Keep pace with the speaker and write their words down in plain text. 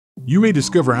You may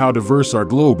discover how diverse our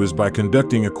globe is by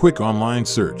conducting a quick online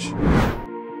search.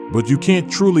 But you can't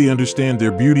truly understand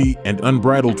their beauty and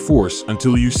unbridled force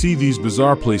until you see these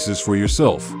bizarre places for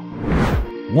yourself.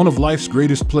 One of life's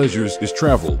greatest pleasures is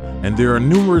travel, and there are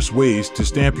numerous ways to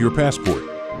stamp your passport.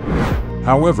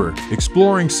 However,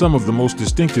 exploring some of the most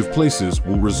distinctive places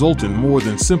will result in more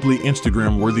than simply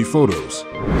Instagram-worthy photos.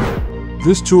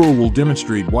 This tour will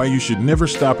demonstrate why you should never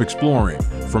stop exploring,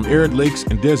 from arid lakes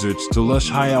and deserts to lush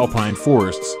high alpine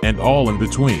forests and all in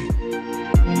between.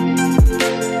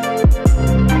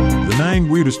 The 9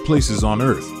 weirdest places on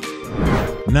Earth.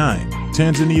 9.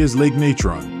 Tanzania's Lake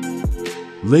Natron.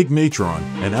 Lake Natron,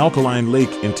 an alkaline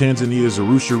lake in Tanzania's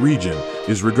Arusha region,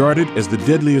 is regarded as the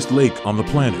deadliest lake on the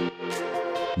planet.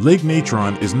 Lake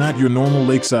Natron is not your normal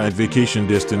lakeside vacation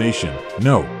destination,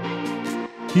 no.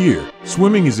 Here,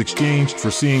 swimming is exchanged for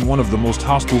seeing one of the most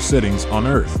hostile settings on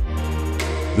Earth.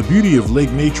 The beauty of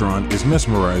Lake Natron is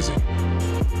mesmerizing.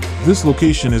 This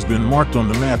location has been marked on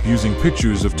the map using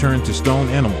pictures of turned-to-stone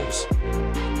animals.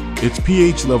 Its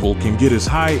pH level can get as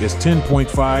high as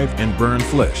 10.5 and burn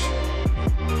flesh.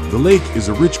 The lake is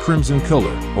a rich crimson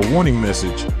color, a warning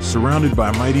message, surrounded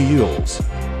by mighty eels.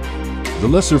 The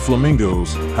lesser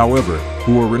flamingos, however,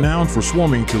 who are renowned for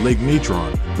swarming to Lake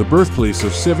Natron, the birthplace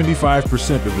of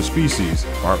 75% of the species,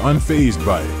 are unfazed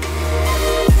by it.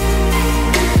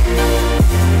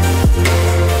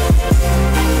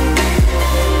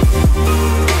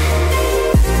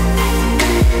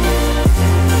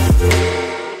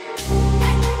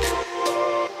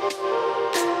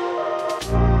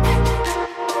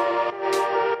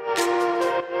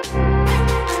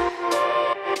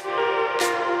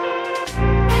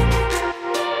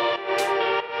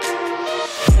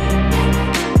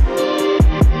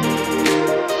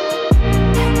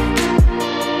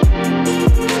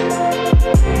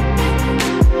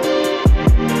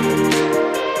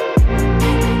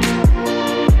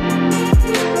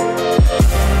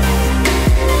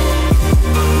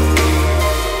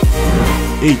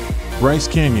 Bryce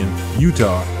Canyon,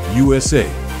 Utah, USA.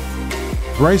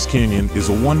 Bryce Canyon is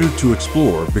a wonder to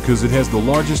explore because it has the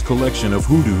largest collection of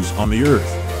hoodoos on the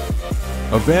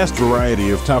Earth. A vast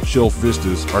variety of top-shelf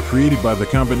vistas are created by the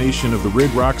combination of the red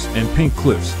rocks and pink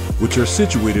cliffs, which are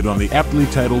situated on the aptly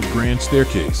titled Grand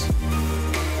Staircase.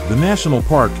 The national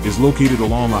park is located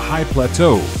along a high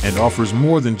plateau and offers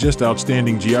more than just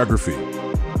outstanding geography.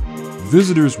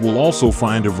 Visitors will also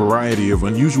find a variety of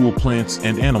unusual plants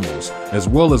and animals, as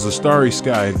well as a starry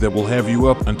sky that will have you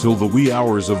up until the wee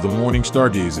hours of the morning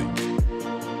stargazing.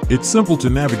 It's simple to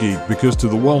navigate because to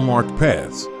the well-marked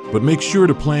paths, but make sure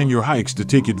to plan your hikes to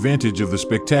take advantage of the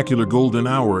spectacular golden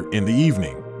hour in the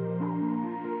evening.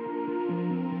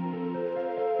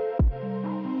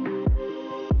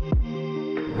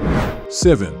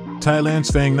 7.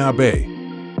 Thailand's Phang Nga Bay.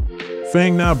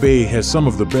 Phang Nga Bay has some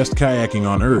of the best kayaking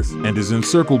on Earth and is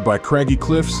encircled by craggy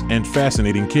cliffs and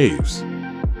fascinating caves.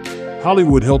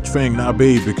 Hollywood helped Phang Nga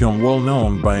Bay become well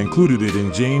known by including it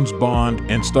in James Bond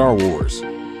and Star Wars.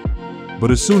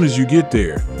 But as soon as you get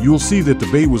there, you'll see that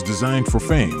the bay was designed for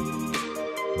fame.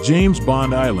 James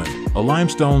Bond Island, a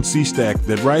limestone sea stack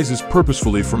that rises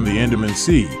purposefully from the Andaman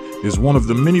Sea, is one of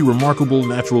the many remarkable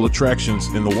natural attractions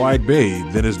in the wide bay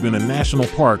that has been a national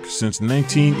park since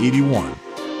 1981.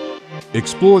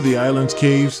 Explore the island's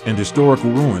caves and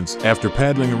historical ruins after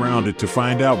paddling around it to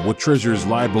find out what treasures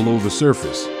lie below the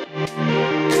surface.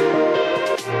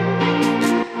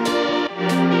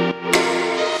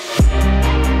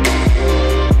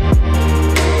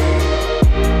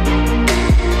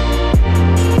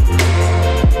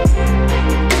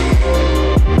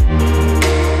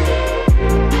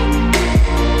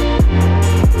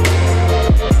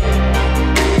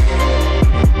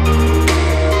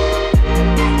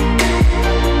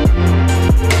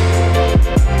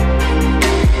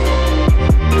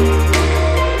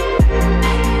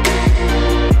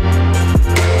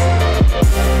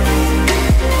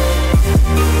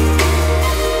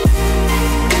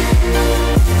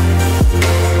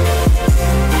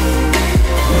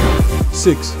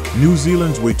 6. New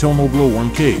Zealand's Waitomo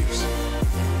Glowworm Caves.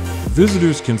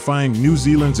 Visitors can find New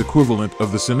Zealand's equivalent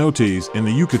of the cenotes in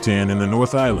the Yucatan in the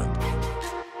North Island.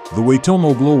 The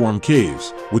Waitomo Glowworm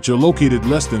Caves, which are located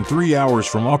less than 3 hours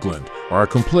from Auckland, are a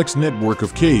complex network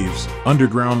of caves,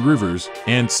 underground rivers,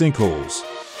 and sinkholes.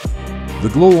 The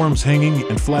glowworms hanging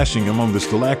and flashing among the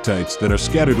stalactites that are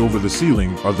scattered over the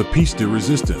ceiling are the piece de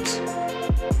resistance.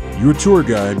 Your tour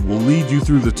guide will lead you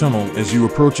through the tunnel as you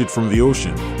approach it from the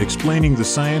ocean, explaining the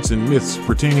science and myths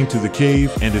pertaining to the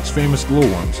cave and its famous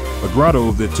glowworms, a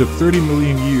grotto that took 30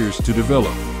 million years to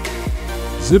develop.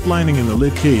 Ziplining in the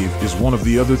lit cave is one of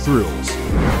the other thrills.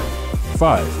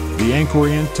 5. the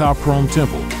Angkorian Ta-Prohm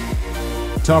Temple.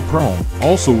 Ta-Prohm,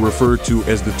 also referred to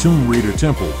as the Tomb Raider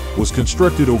Temple, was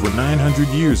constructed over 900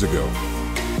 years ago.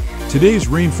 Today's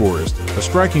rainforest, a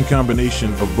striking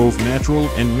combination of both natural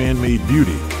and man-made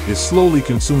beauty, is slowly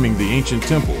consuming the ancient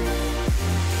temple.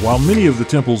 While many of the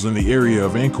temples in the area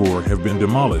of Angkor have been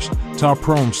demolished,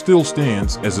 Ta-Prohm still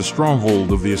stands as a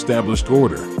stronghold of the established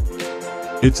order.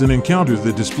 It's an encounter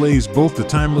that displays both the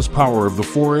timeless power of the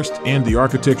forest and the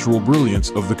architectural brilliance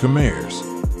of the Khmers.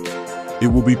 It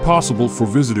will be possible for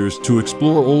visitors to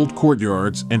explore old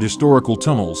courtyards and historical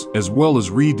tunnels, as well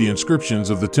as read the inscriptions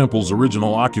of the temple's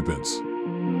original occupants.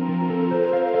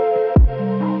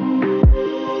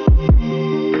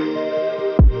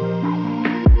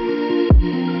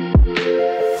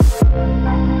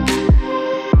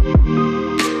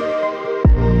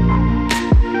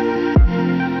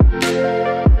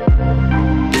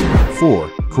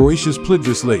 Croatia's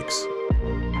Plitvice Lakes.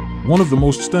 One of the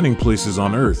most stunning places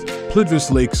on Earth,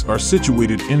 Plitvice Lakes are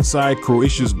situated inside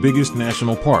Croatia's biggest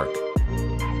national park.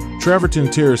 Travertine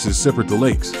terraces separate the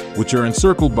lakes, which are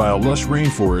encircled by a lush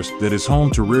rainforest that is home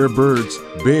to rare birds,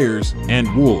 bears,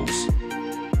 and wolves.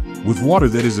 With water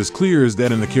that is as clear as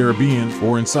that in the Caribbean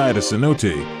or inside a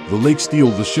cenote, the lakes steal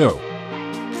the show.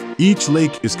 Each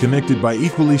lake is connected by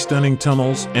equally stunning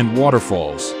tunnels and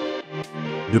waterfalls.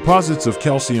 Deposits of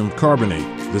calcium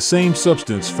carbonate, the same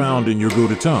substance found in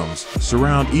Jagoda Tums,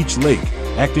 surround each lake,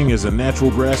 acting as a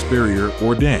natural grass barrier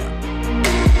or dam.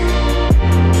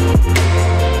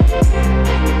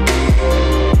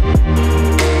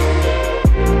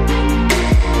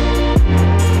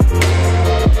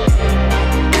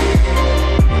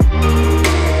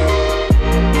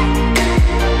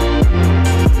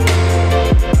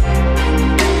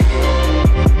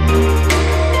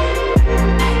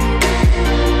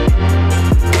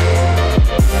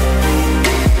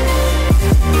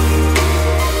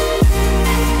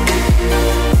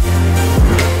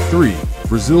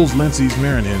 Brazil's Lençóis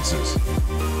Maranhenses.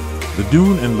 The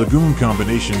dune and lagoon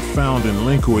combination found in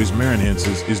Lençóis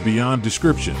Maranhenses is beyond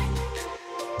description.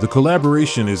 The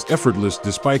collaboration is effortless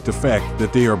despite the fact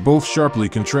that they are both sharply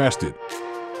contrasted.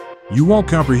 You won't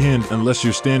comprehend unless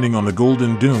you're standing on the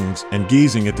golden dunes and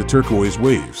gazing at the turquoise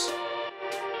waves.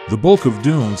 The bulk of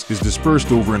dunes is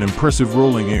dispersed over an impressive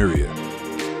rolling area.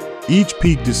 Each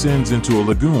peak descends into a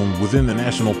lagoon within the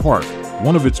national park,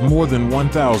 one of its more than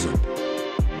 1,000.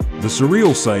 The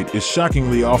surreal sight is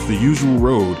shockingly off the usual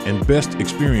road and best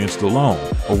experienced alone,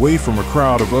 away from a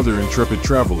crowd of other intrepid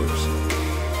travelers.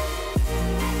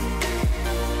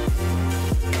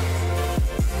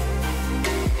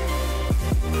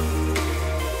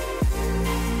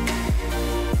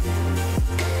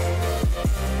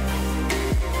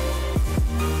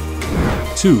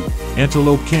 Two,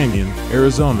 Antelope Canyon,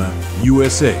 Arizona,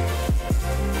 USA.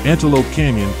 Antelope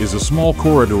Canyon is a small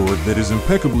corridor that is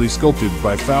impeccably sculpted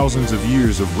by thousands of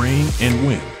years of rain and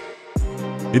wind.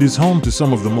 It is home to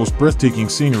some of the most breathtaking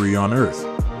scenery on Earth.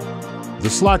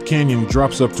 The Slot Canyon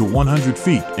drops up to 100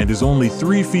 feet and is only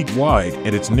 3 feet wide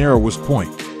at its narrowest point.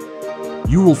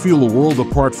 You will feel a world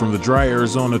apart from the dry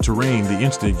Arizona terrain the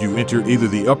instant you enter either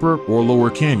the upper or lower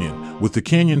canyon, with the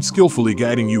canyon skillfully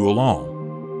guiding you along.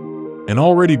 An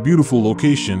already beautiful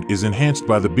location is enhanced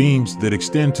by the beams that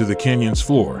extend to the canyon's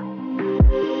floor.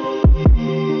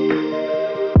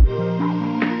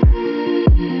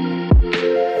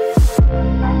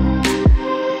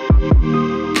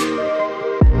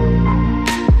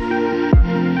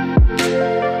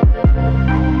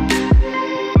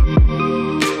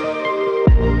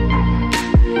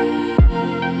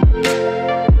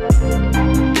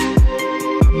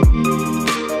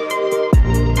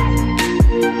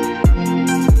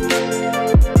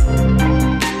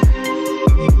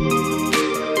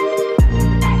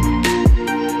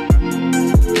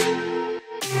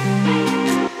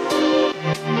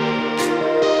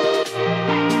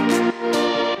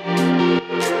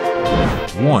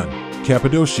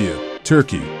 Cappadocia,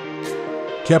 Turkey.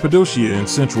 Cappadocia in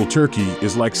central Turkey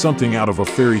is like something out of a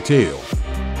fairy tale.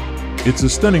 It's a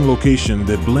stunning location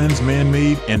that blends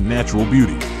man-made and natural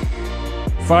beauty.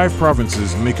 5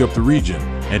 provinces make up the region,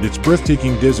 and its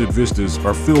breathtaking desert vistas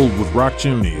are filled with rock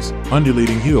chimneys,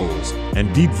 undulating hills,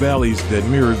 and deep valleys that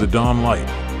mirror the dawn light.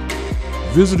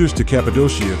 Visitors to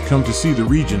Cappadocia come to see the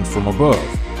region from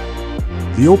above.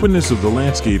 The openness of the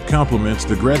landscape complements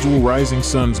the gradual rising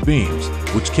sun's beams,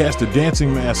 which cast a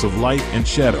dancing mass of light and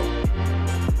shadow.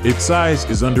 Its size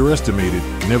is underestimated,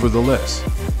 nevertheless.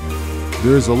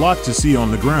 There is a lot to see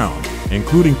on the ground,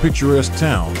 including picturesque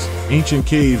towns, ancient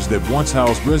caves that once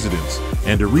housed residents,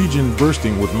 and a region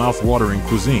bursting with mouth-watering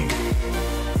cuisine.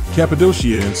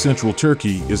 Cappadocia in central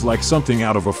Turkey is like something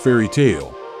out of a fairy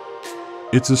tale.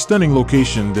 It's a stunning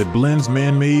location that blends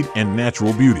man-made and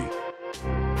natural beauty.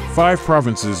 5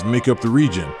 provinces make up the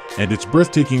region, and its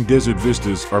breathtaking desert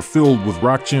vistas are filled with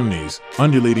rock chimneys,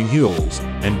 undulating hills,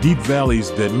 and deep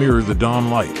valleys that mirror the dawn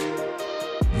light.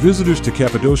 Visitors to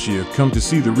Cappadocia come to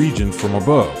see the region from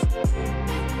above.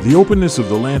 The openness of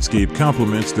the landscape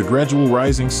complements the gradual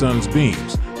rising sun's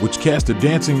beams, which cast a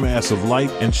dancing mass of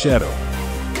light and shadow.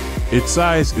 Its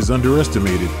size is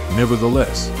underestimated,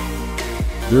 nevertheless.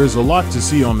 There is a lot to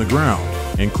see on the ground,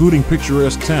 including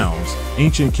picturesque towns,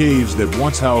 ancient caves that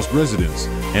once housed residents,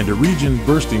 and a region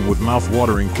bursting with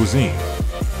mouth-watering cuisine.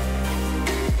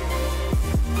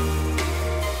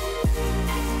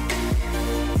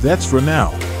 That's for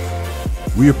now.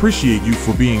 We appreciate you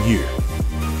for being here.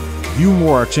 View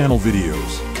more our channel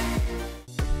videos.